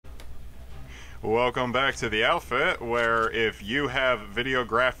Welcome back to the outfit, where if you have video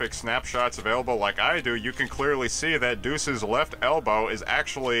graphic snapshots available like I do, you can clearly see that Deuce's left elbow is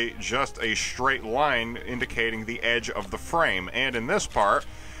actually just a straight line indicating the edge of the frame. And in this part,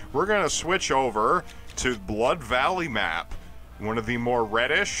 we're going to switch over to Blood Valley map, one of the more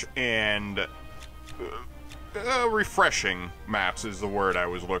reddish and refreshing maps is the word I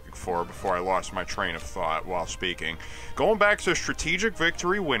was looking for before I lost my train of thought while speaking. Going back to strategic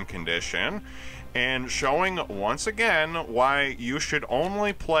victory win condition and showing once again why you should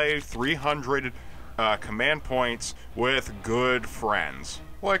only play 300 command points with good friends.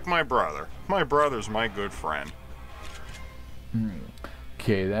 Like my brother. My brother's my good friend.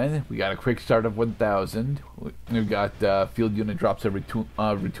 Okay, then we got a quick start of 1,000. We've got field unit drops every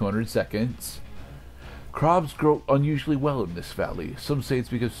 200 seconds. Crops grow unusually well in this valley. Some say it's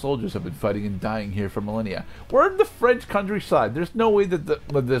because soldiers have been fighting and dying here for millennia. We're in the French countryside. There's no way that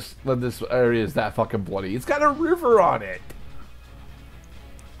this area is that fucking bloody. It's got a river on it.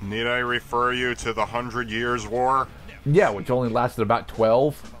 Need I refer you to the 100 Years' War? Yeah, which only lasted about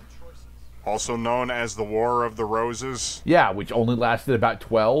 12. Also known as the War of the Roses? Yeah, which only lasted about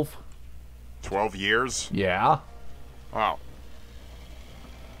 12. 12 years? Yeah. Wow.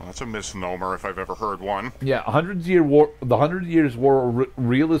 Well, that's a misnomer if I've ever heard one. Yeah, the 100 Years' War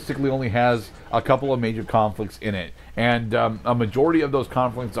realistically only has a couple of major conflicts in it, and a majority of those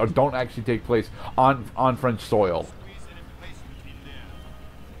conflicts don't actually take place on French soil.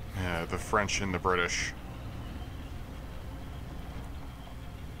 Yeah, the French and the British.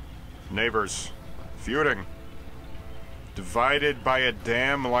 Neighbors, feuding. Divided by a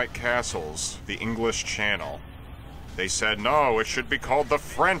dam like castles, the English Channel. They said, no, it should be called the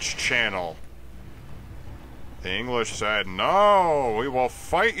French Channel. The English said, no, we will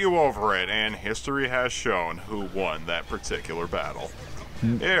fight you over it, and history has shown who won that particular battle.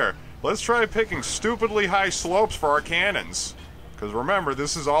 Here, let's try picking stupidly high slopes for our cannons. Because remember,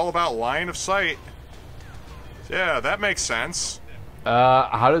 this is all about line of sight. Yeah, that makes sense.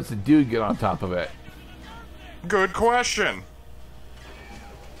 How does the dude get on top of it? Good question.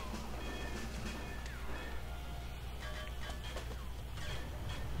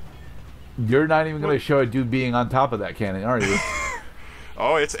 You're not even going to show a dude being on top of that cannon, are you?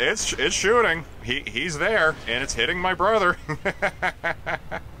 Oh, it's shooting. He's there, and it's hitting my brother.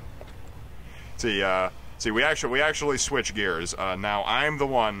 See, we actually switch gears. Now I'm the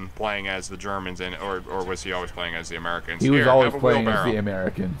one playing as the Germans, or was he always playing as the Americans? He was always playing as the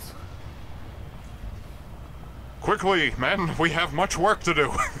Americans. Quickly, men, we have much work to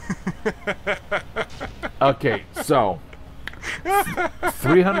do. Okay, so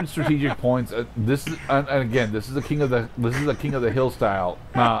 300 strategic points. This is, and again, this is a king of the hill style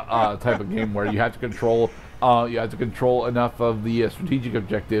type of game where you have to control enough of the strategic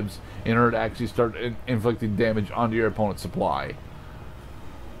objectives in order to actually start inflicting damage onto your opponent's supply.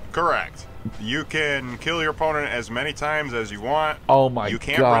 Correct. You can kill your opponent as many times as you want. Oh my god! You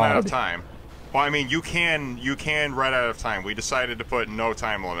can't run out of time. Well, I mean, you can run out of time. We decided to put no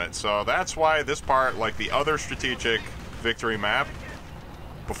time limit, so that's why this part, like the other strategic victory map,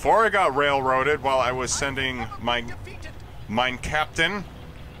 before I got railroaded while I was sending my captain,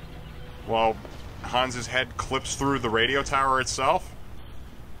 well, Hans's head clips through the radio tower itself.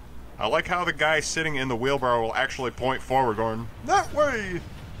 I like how the guy sitting in the wheelbarrow will actually point forward going, "That way!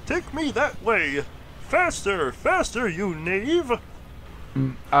 Take me that way! Faster! Faster, you knave!"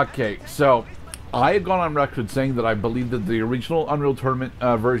 Okay, so I have gone on record saying that I believe that the original Unreal Tournament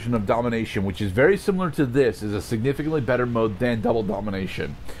version of Domination, which is very similar to this, is a significantly better mode than Double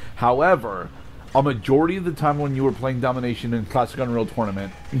Domination. However, a majority of the time when you were playing Domination in Classic Unreal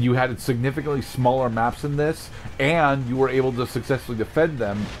Tournament, you had significantly smaller maps in this, and you were able to successfully defend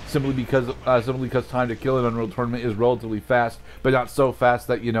them simply because time to kill in Unreal Tournament is relatively fast, but not so fast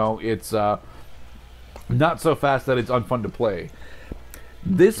that it's unfun to play.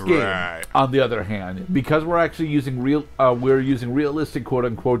 This game, right, on the other hand, because we're actually using realistic quote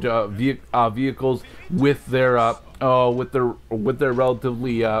unquote vehicles with their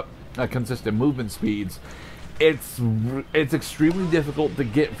relatively consistent movement speeds, it's extremely difficult to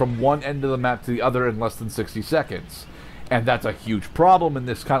get from one end of the map to the other in less than 60 seconds, and that's a huge problem in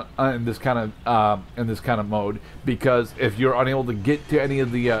this kind of mode, because if you're unable to get to any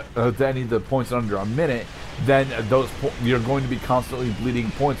of the points in under a minute, then you're going to be constantly bleeding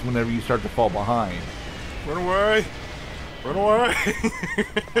points whenever you start to fall behind. Run away! Run away!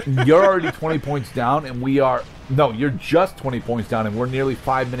 You're already 20 points down, and you're just 20 points down, and we're nearly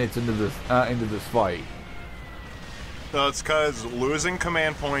 5 minutes into this fight. No, it's because losing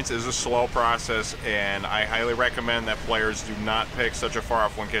command points is a slow process, and I highly recommend that players do not pick such a far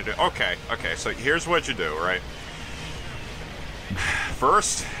off one kid. Okay, so here's what you do, right?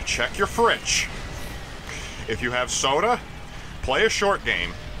 First, check your fridge. If you have soda, play a short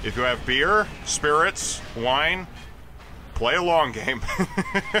game. If you have beer, spirits, wine, play a long game.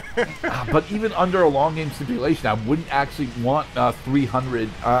 But even under a long game stipulation, I wouldn't actually want 300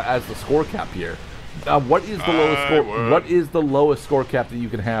 as the score cap here. What is the lowest score? What is the lowest score cap that you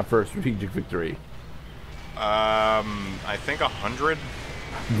can have for a strategic victory? I think 100.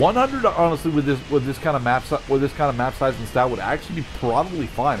 100, honestly, with this kind of map size and style would actually be probably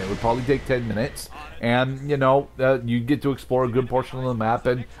fine. It would probably take 10 minutes, and you get to explore a good portion of the map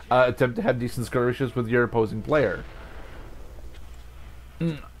and attempt to have decent skirmishes with your opposing player.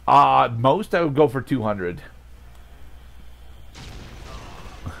 Most I would go for 200.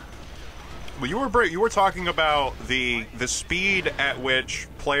 Well, you were talking about the speed at which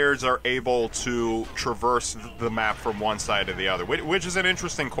players are able to traverse the map from one side to the other, which is an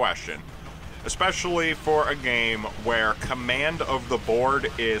interesting question, especially for a game where command of the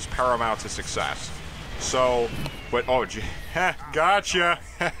board is paramount to success. So, gotcha.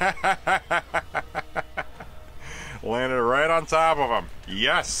 Landed right on top of him.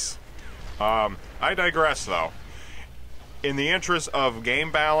 Yes. I digress, though. In the interest of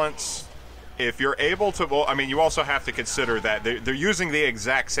game balance, if you're able to, well, I mean, you also have to consider that they're using the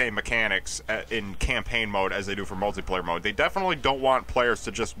exact same mechanics in campaign mode as they do for multiplayer mode. They definitely don't want players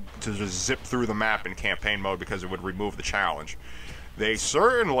to just zip through the map in campaign mode because it would remove the challenge. They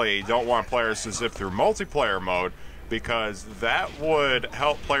certainly don't want players to zip through multiplayer mode because that would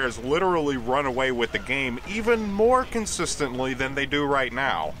help players literally run away with the game even more consistently than they do right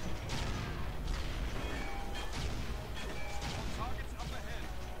now.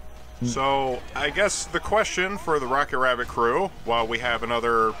 So, I guess the question for the Rocket Rabbit crew, while we have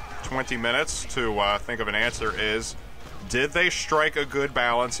another 20 minutes to think of an answer, is, did they strike a good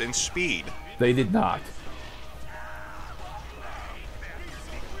balance in speed? They did not.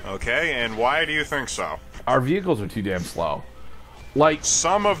 Okay, and why do you think so? Our vehicles are too damn slow. Like,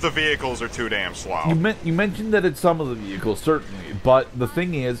 some of the vehicles are too damn slow. You mentioned that it's some of the vehicles, certainly, but the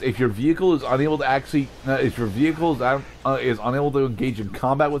thing is, if your vehicle is unable to actually, if your vehicle is unable to engage in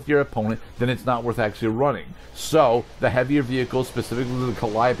combat with your opponent, then it's not worth actually running. So the heavier vehicles, specifically the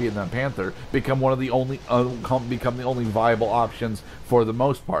Calliope and the Panther, become the only viable options for the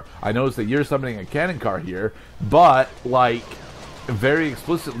most part. I noticed that you're summoning a cannon car here, but like, very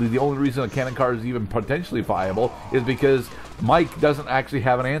explicitly, the only reason a cannon car is even potentially viable is because Mike doesn't actually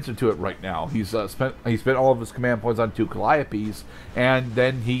have an answer to it right now. He spent all of his command points on 2 Calliopes, and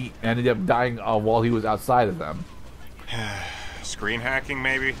then he ended up dying while he was outside of them. Screen hacking,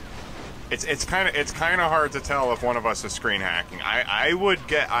 maybe. It's kind of hard to tell if one of us is screen hacking. I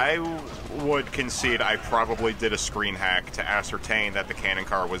would concede I probably did a screen hack to ascertain that the cannon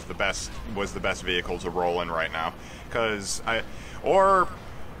car was the best vehicle to roll in right now, because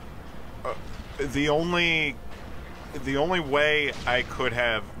the only way I could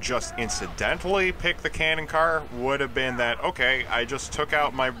have just incidentally picked the cannon car would have been that, okay, I just took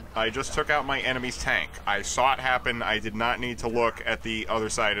out my enemy's tank. I saw it happen. I did not need to look at the other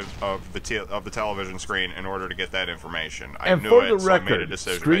side of the television screen in order to get that information. I knew it, so I made a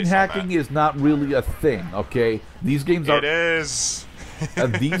decision. Screen hacking is not really a thing. Okay, these games are. It is.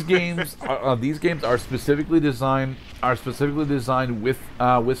 These games are specifically designed with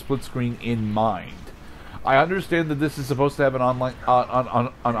split screen in mind. I understand that this is supposed to have an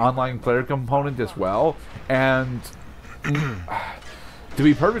online player component as well, and to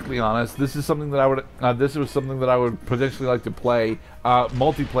be perfectly honest, this is something that I would potentially like to play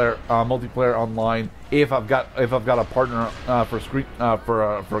multiplayer online if I've got a partner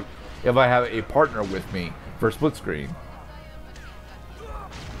if I have a partner with me for split screen.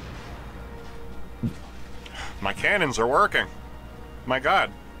 My cannons are working. My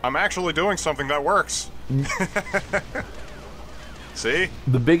God, I'm actually doing something that works. See?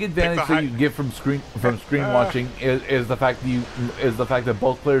 The big advantage that you get from screen watching is the fact that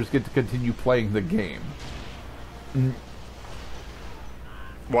both players get to continue playing the game.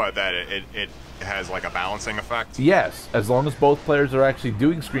 What, that it has like a balancing effect? Yes, as long as both players are actually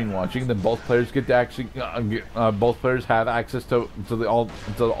doing screen watching, then both players get to actually both players have access to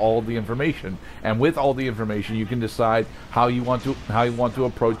all the information, and with all the information, you can decide how you want to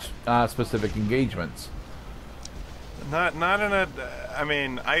approach specific engagements. Not in a. I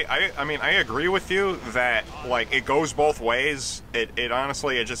mean, I agree with you that like it goes both ways. It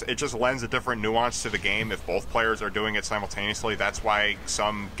honestly it just lends a different nuance to the game if both players are doing it simultaneously. That's why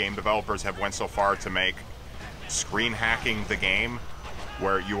some game developers have went so far to make screen hacking the game,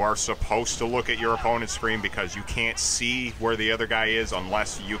 where you are supposed to look at your opponent's screen because you can't see where the other guy is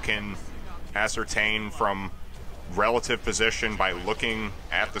unless you can ascertain from relative position by looking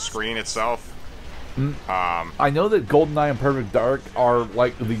at the screen itself. I know that GoldenEye and Perfect Dark are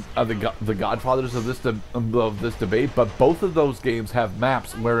like the godfathers of this debate, but both of those games have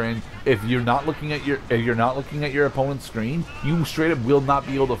maps wherein if you're not looking at your opponent's screen, you straight up will not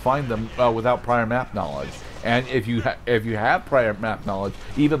be able to find them without prior map knowledge. And if you have prior map knowledge,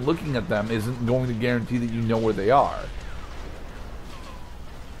 even looking at them isn't going to guarantee that you know where they are.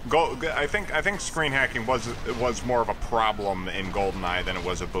 I think screen hacking was more of a problem in GoldenEye than it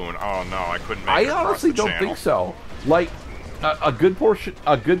was a boon. Oh no, I couldn't make it across honestly the don't channel. think so. Like a good portion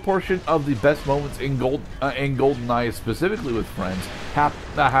of the best moments in GoldenEye, specifically with friends,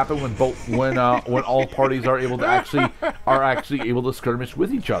 happen when all parties are actually able to skirmish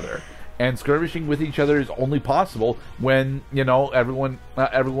with each other. And skirmishing with each other is only possible when everyone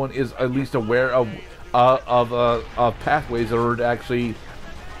is at least aware of pathways in order to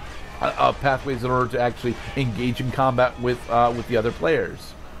actually engage in combat with the other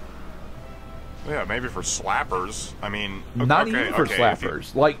players. Yeah, maybe for slappers. I mean, not even for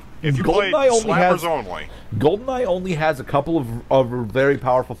slappers. If you play slappers only. GoldenEye only has a couple of very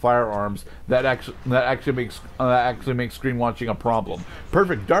powerful firearms that actually make screen watching a problem.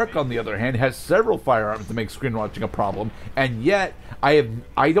 Perfect Dark, on the other hand, has several firearms that make screen watching a problem, and yet I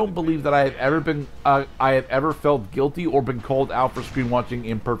don't believe that I have ever felt guilty or been called out for screen watching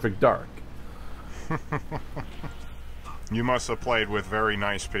in Perfect Dark. You must have played with very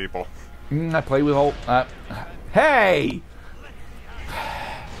nice people. I play with all. Hey!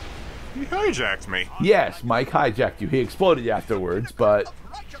 He hijacked me. Yes, Mike hijacked you. He exploded afterwards, but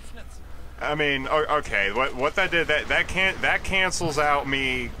I mean, okay, what that did that cancels out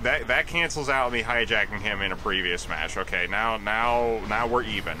me hijacking him in a previous match. Okay, now we're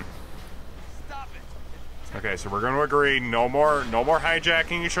even. Okay, so we're going to agree no more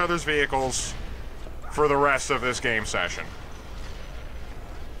hijacking each other's vehicles for the rest of this game session.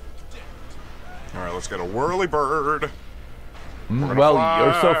 All right, let's get a whirly bird. Well,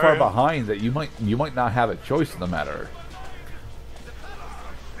 you're so far behind that you might not have a choice in the matter.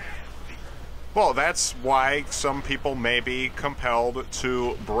 Well, that's why some people may be compelled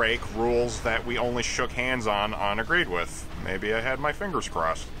to break rules that we only shook hands on agreed with. Maybe I had my fingers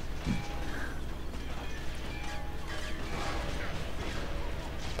crossed.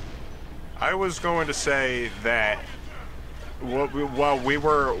 I was going to say that while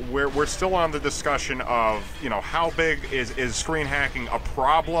we're still on the discussion of, how big is screen hacking a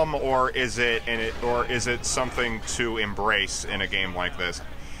problem, or is it something to embrace in a game like this?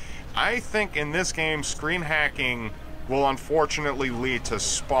 I think in this game, screen hacking will unfortunately lead to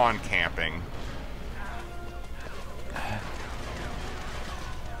spawn camping.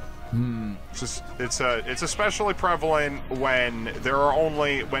 It's especially prevalent when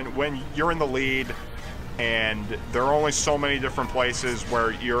when you're in the lead and there are only so many different places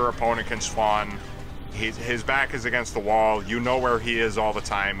where your opponent can spawn. His back is against the wall. You know where he is all the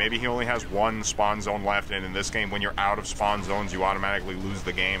time. Maybe he only has one spawn zone left, and in this game, when you're out of spawn zones, you automatically lose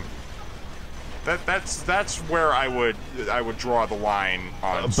the game. That's where I would draw the line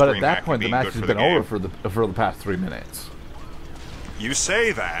on. But at that point, the match has been over for the past 3 minutes. You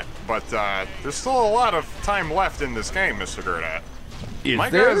say that, but there's still a lot of time left in this game, Mr. Gerdat.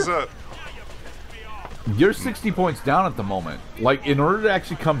 Is there? You're 60 points down at the moment. Like, in order to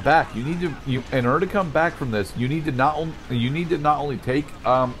actually come back, in order to come back from this, you need to not only take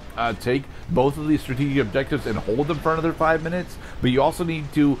both of these strategic objectives and hold them for another 5 minutes, but you also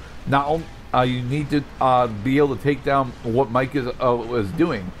need to be able to take down what Mike is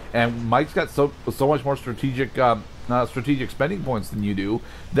doing. And Mike's got so much more strategic spending points than you do,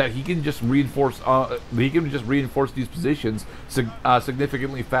 that he can just reinforce these positions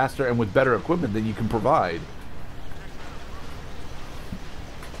significantly faster and with better equipment than you can provide.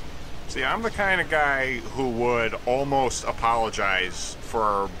 See, I'm the kind of guy who would almost apologize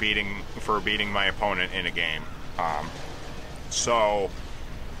for beating my opponent in a game.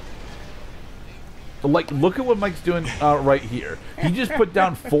 Like, look at what Mike's doing right here. He just put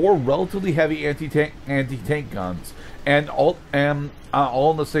down 4 relatively heavy anti-tank guns, and all in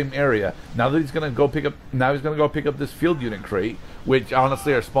the same area. Now that he's gonna go pick up this field unit crate, which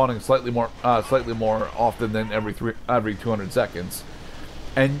honestly are spawning slightly more often than every 200 seconds,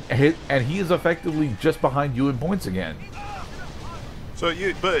 and he is effectively just behind you in points again.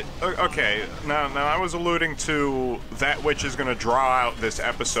 Okay, now I was alluding to that which is going to draw out this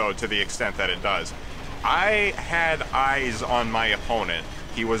episode to the extent that it does. I had eyes on my opponent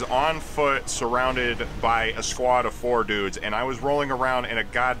He was on foot, surrounded by a squad of 4 dudes, and I was rolling around in a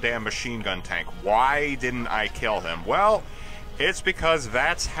goddamn machine gun tank. Why didn't I kill him? Well, it's because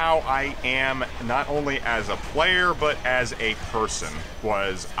that's how I am, not only as a player, but as a person.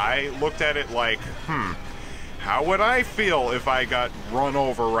 I looked at it like, how would I feel if I got run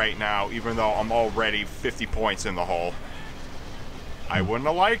over right now, even though I'm already 50 points in the hole? I wouldn't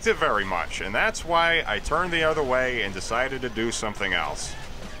have liked it very much, and that's why I turned the other way and decided to do something else.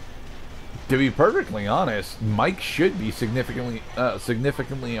 To be perfectly honest, Mike should be significantly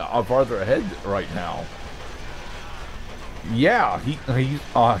farther ahead right now. Yeah,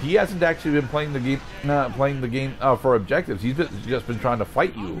 he hasn't actually been playing the game for objectives. He's just been trying to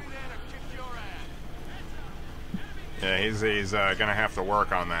fight you. Yeah, he's gonna have to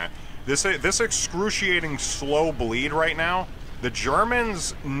work on that. This excruciating slow bleed right now. The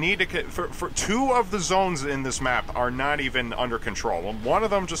Germans need to for 2 of the zones in this map are not even under control. One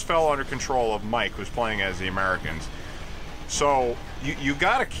of them just fell under control of Mike, who's playing as the Americans. So you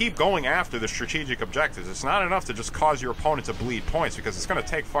got to keep going after the strategic objectives. It's not enough to just cause your opponent to bleed points, because it's going to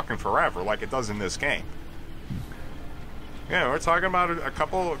take fucking forever, like it does in this game. Yeah, we're talking about a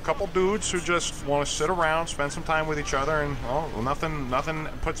couple dudes who just want to sit around, spend some time with each other, and nothing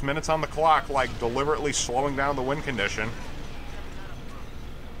puts minutes on the clock like deliberately slowing down the win condition.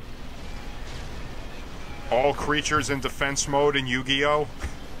 All creatures in defense mode in Yu-Gi-Oh!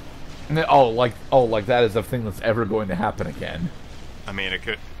 Oh, like that is a thing that's ever going to happen again. I mean, it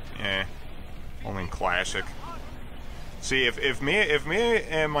could, only in Classic. See, if me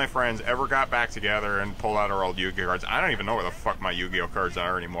and my friends ever got back together and pulled out our old Yu-Gi-Oh cards, I don't even know where the fuck my Yu-Gi-Oh cards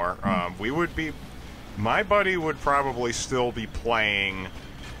are anymore. My buddy would probably still be playing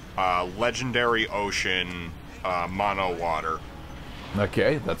Legendary Ocean Mono Water.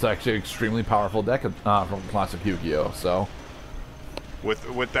 Okay, that's actually an extremely powerful deck from Classic Yu-Gi-Oh! So,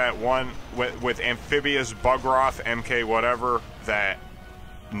 with that one with Amphibious Bugroth MK whatever, that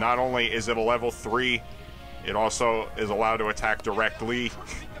not only is it a level 3, it also is allowed to attack directly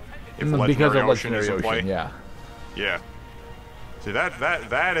if Legendary Ocean is in play. Yeah. Yeah. See,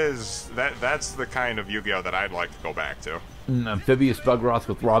 that's the kind of Yu-Gi-Oh that I'd like to go back to. Amphibious Bugroth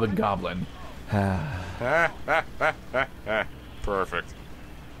with Robin Goblin. Perfect.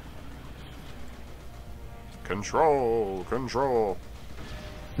 Control.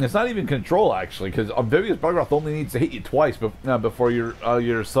 It's not even control, actually, because Amphibious Bugroth only needs to hit you twice before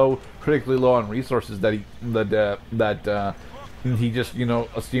you're so critically low on resources that he just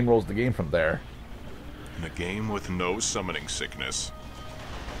steamrolls the game from there. In a game with no summoning sickness,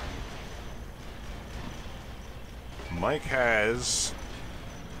 Mike has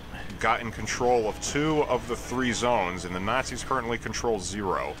gotten control of 2 of the 3 zones, and the Nazis currently control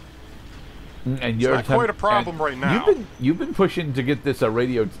 0. And you're quite a problem right now. You've been pushing to get this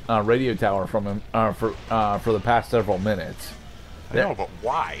radio tower from him for the past several minutes. I know, but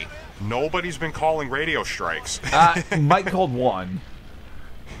why? Nobody's been calling radio strikes. Mike called one.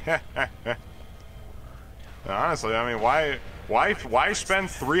 Honestly, I mean, why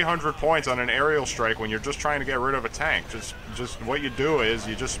spend 300 points on an aerial strike when you're just trying to get rid of a tank? Just what you do is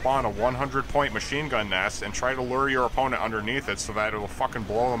you just spawn a 100-point machine gun nest and try to lure your opponent underneath it so that it'll fucking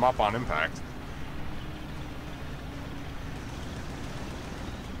blow them up on impact.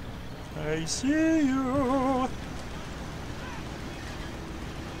 I see you.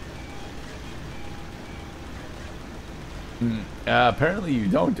 Apparently you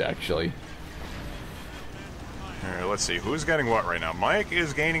don't, actually. Alright, let's see. Who's getting what right now? Mike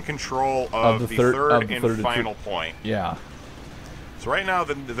is gaining control of the third and final point. Yeah. So right now,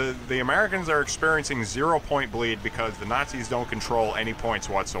 the Americans are experiencing 0-point bleed because the Nazis don't control any points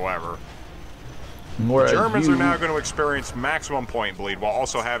whatsoever. The Germans are now going to experience maximum point bleed while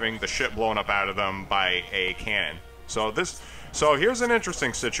also having the shit blown up out of them by a cannon. So here's an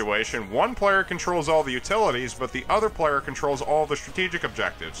interesting situation. One player controls all the utilities, but the other player controls all the strategic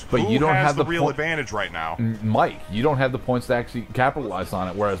objectives. But you don't have the real advantage right now? Mike, you don't have the points to actually capitalize on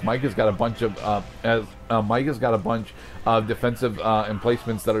it. Whereas Mike has got a bunch of defensive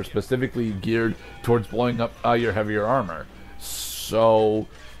emplacements that are specifically geared towards blowing up your heavier armor. So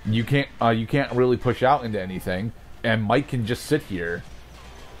you can't really push out into anything, and Mike can just sit here.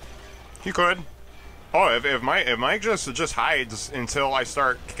 He could. Oh, if Mike just hides until I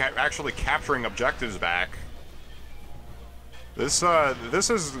start actually capturing objectives back, this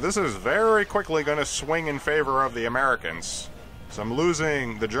is very quickly going to swing in favor of the Americans. So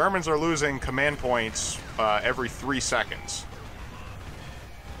the Germans are losing command points every 3 seconds.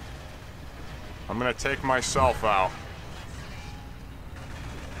 I'm going to take myself out.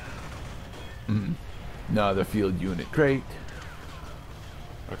 No, the field unit, great.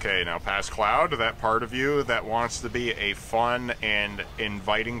 Okay, now past Cloud, that part of you that wants to be a fun and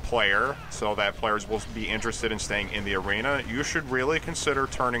inviting player, so that players will be interested in staying in the arena, you should really consider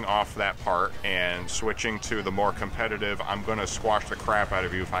turning off that part and switching to the more competitive, I'm going to squash the crap out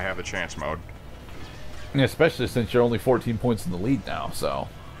of you if I have a chance mode. Yeah, especially since you're only 14 points in the lead now, so...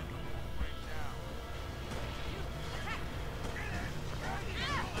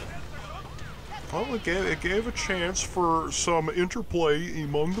 Well, it gave a chance for some interplay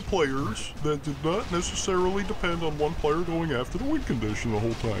among the players that did not necessarily depend on one player going after the win condition the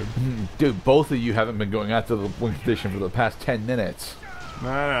whole time. Dude, both of you haven't been going after the win condition for the past 10 minutes. No,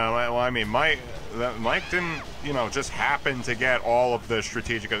 well, I mean, Mike didn't, you know, just happen to get all of the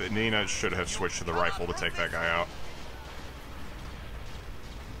strategic... Nina should have switched to the rifle to take that guy out.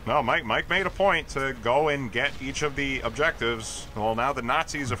 No, Mike made a point to go and get each of the objectives. Well, now the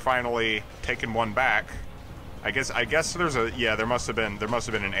Nazis have finally taken one back. I guess there's a... Yeah, there must have been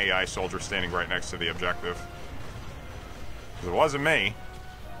an AI soldier standing right next to the objective. It wasn't me.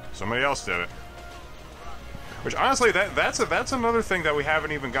 Somebody else did it. Which, honestly, that's another thing that we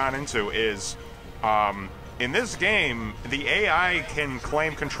haven't even gone into is... in this game, the AI can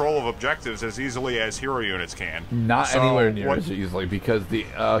claim control of objectives as easily as hero units can. Not anywhere near as easily, because the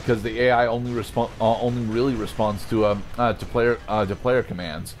AI only really responds to player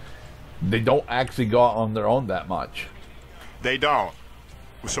commands. They don't actually go out on their own that much. They don't.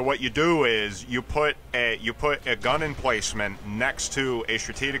 So what you do is you put a gun emplacement next to a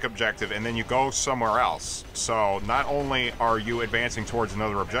strategic objective, and then you go somewhere else. So not only are you advancing towards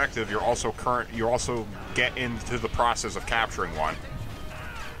another objective, you also get into the process of capturing one.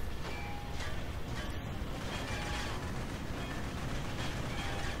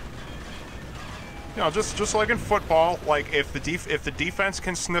 You know, just like in football, like if the defense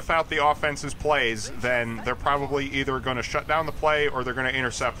can sniff out the offense's plays, then they're probably either going to shut down the play or they're going to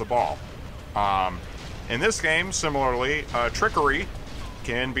intercept the ball. In this game, similarly, trickery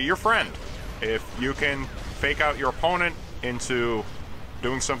can be your friend. If you can fake out your opponent into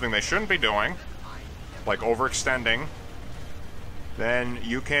doing something they shouldn't be doing, like overextending, then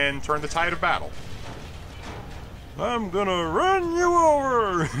you can turn the tide of battle. I'm gonna run you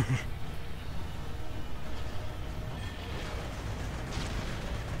over!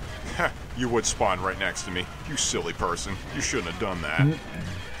 You would spawn right next to me. You silly person. You shouldn't have done that.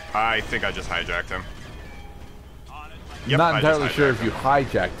 I think I just hijacked him. Yep, not entirely sure if you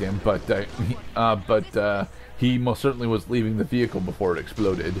hijacked him, but he most certainly was leaving the vehicle before it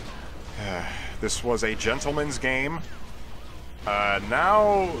exploded. This was a gentleman's game.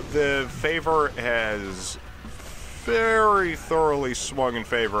 Now the favor has very thoroughly swung in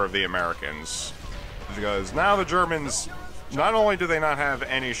favor of the Americans. Because now the Germans... Not only do they not have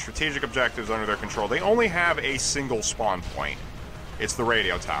any strategic objectives under their control, they only have a single spawn point. It's the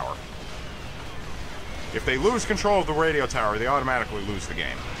radio tower. If they lose control of the radio tower, they automatically lose the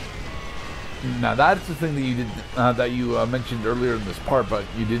game. Now that's the thing that you did that you mentioned earlier in this part, but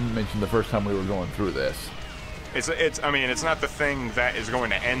you didn't mention the first time we were going through this. I mean, it's not the thing that is going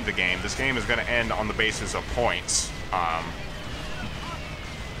to end the game. This game is going to end on the basis of points.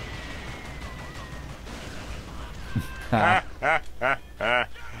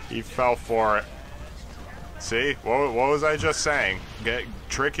 He fell for it. See? What was I just saying?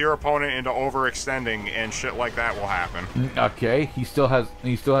 Trick your opponent into overextending, and shit like that will happen. Okay, he still has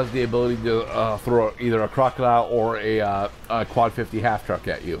the ability to throw either a crocodile or a quad 50 half truck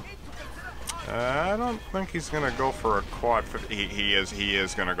at you. I don't think he's gonna go for a quad 50. He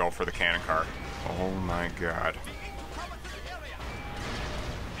is gonna go for the cannon car. Oh my god.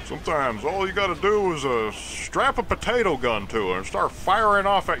 Sometimes all you gotta do is strap a potato gun to it and start firing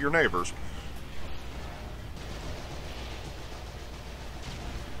off at your neighbors.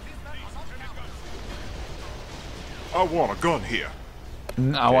 I want a gun here.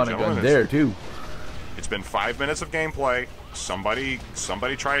 I want a gun there too. It's been 5 minutes of gameplay. Somebody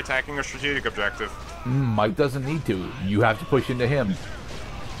try attacking a strategic objective. Mike doesn't need to. You have to push into him.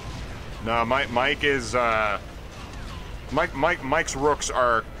 No, Mike is Mike's rooks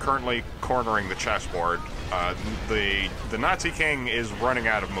are currently cornering the chessboard. The Nazi King is running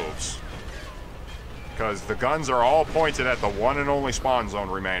out of moves because the guns are all pointed at the one and only spawn zone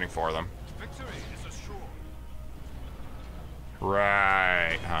remaining for them.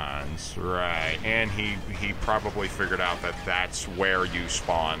 Right, Hans. Right, and he probably figured out that that's where you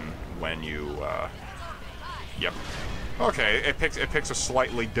spawn when you. Yep. Okay, it picks a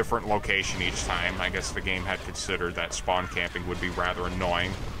slightly different location each time. I guess the game had considered that spawn camping would be rather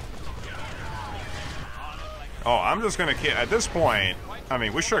annoying. Oh, I'm just gonna at this point. I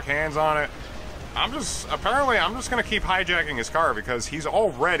mean, we shook hands on it. I'm just gonna keep hijacking his car because he's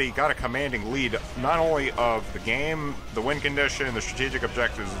already got a commanding lead, not only of the game, the win condition, the strategic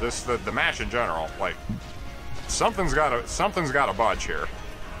objectives, the match in general. Like, something's gotta budge here.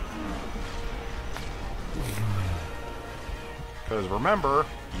 Because remember,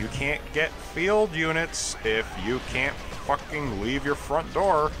 you can't get field units if you can't fucking leave your front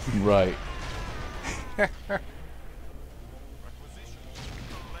door. Right.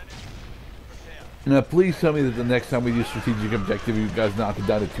 Now, please tell me that the next time we do strategic objective, you guys knock it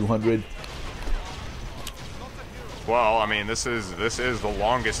down to 200. Well, I mean, this is the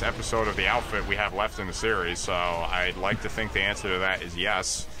longest episode of the outfit we have left in the series, so I'd like to think the answer to that is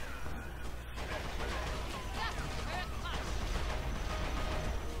yes.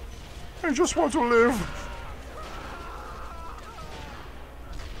 I just want to live.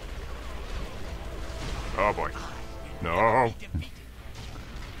 Oh boy. No.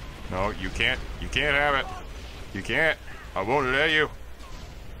 No, you can't have it. You can't. I won't let you.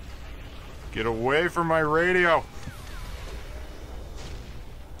 Get away from my radio.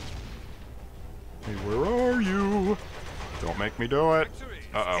 Hey, where are you? Don't make me do it.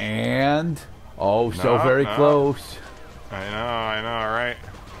 Uh-oh. And, oh, so very close. I know, right?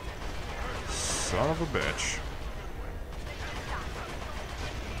 Son of a bitch.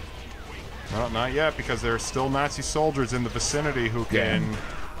 No, not yet, because there are still Nazi soldiers in the vicinity who can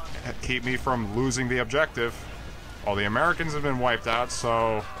keep me from losing the objective. All the Americans have been wiped out,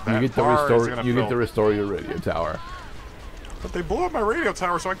 so that you get to restore your radio tower. But they blew up my radio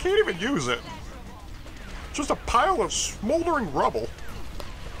tower, so I can't even use it. Just a pile of smoldering rubble.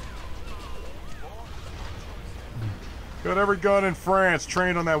 Got every gun in France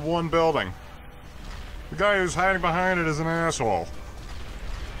trained on that one building. The guy who's hiding behind it is an asshole.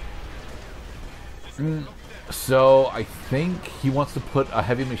 So, I think he wants to put a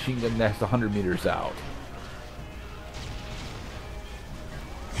heavy machine gun nest 100 meters out.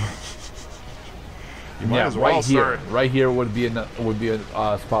 Right here would be a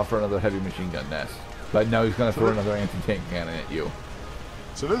spot for another heavy machine gun nest. But now he's going to throw another anti-tank cannon at you.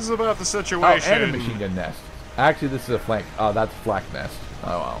 So this is about the situation. Oh, and a machine gun nest. Actually, this is a flank. That's a flak nest.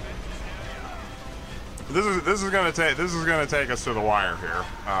 Oh wow. This is gonna take us to the wire here.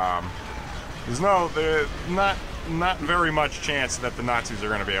 There's not very much chance that the Nazis are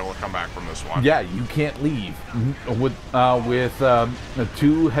going to be able to come back from this one. Yeah, you can't leave with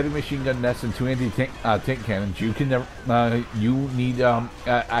 2 heavy machine gun nests and 2 anti-tank tank cannons. You can never. You need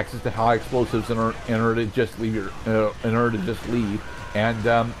access to high explosives in order to just leave And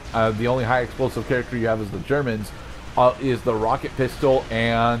the only high explosive character you have is the Germans. Is the rocket pistol.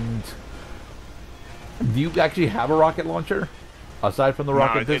 And do you actually have a rocket launcher aside from the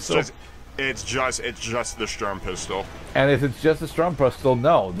rocket pistol? It's just the Sturm pistol. And if it's just the Sturm pistol,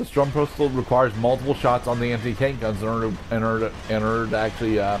 no. The Sturm pistol requires multiple shots on the anti-tank guns in order to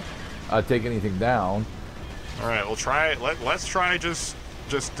actually take anything down. All right, we'll try. Let's try just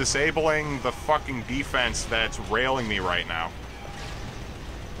disabling the fucking defense that's railing me right now.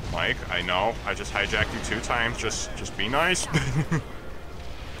 Mike, I know I just hijacked you 2 times. Just be nice.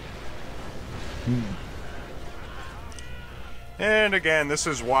 And again, this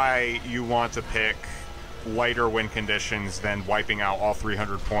is why you want to pick lighter win conditions than wiping out all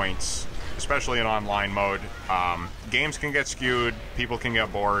 300 points, especially in online mode. Games can get skewed, people can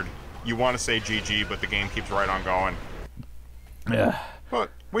get bored. You want to say GG, but the game keeps right on going. Yeah.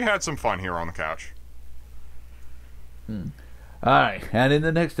 But we had some fun here on the couch. Alright, and in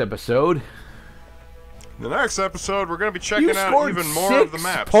the next episode... we're going to be checking out even more of the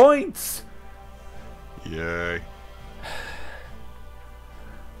maps. 6 points! Yay.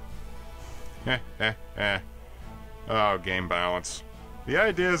 Oh, game balance. The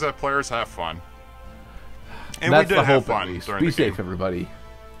idea is that players have fun. And that's we did have fun. Be safe, everybody.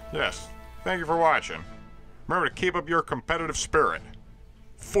 Yes. Thank you for watching. Remember to keep up your competitive spirit.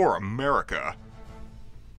 For America.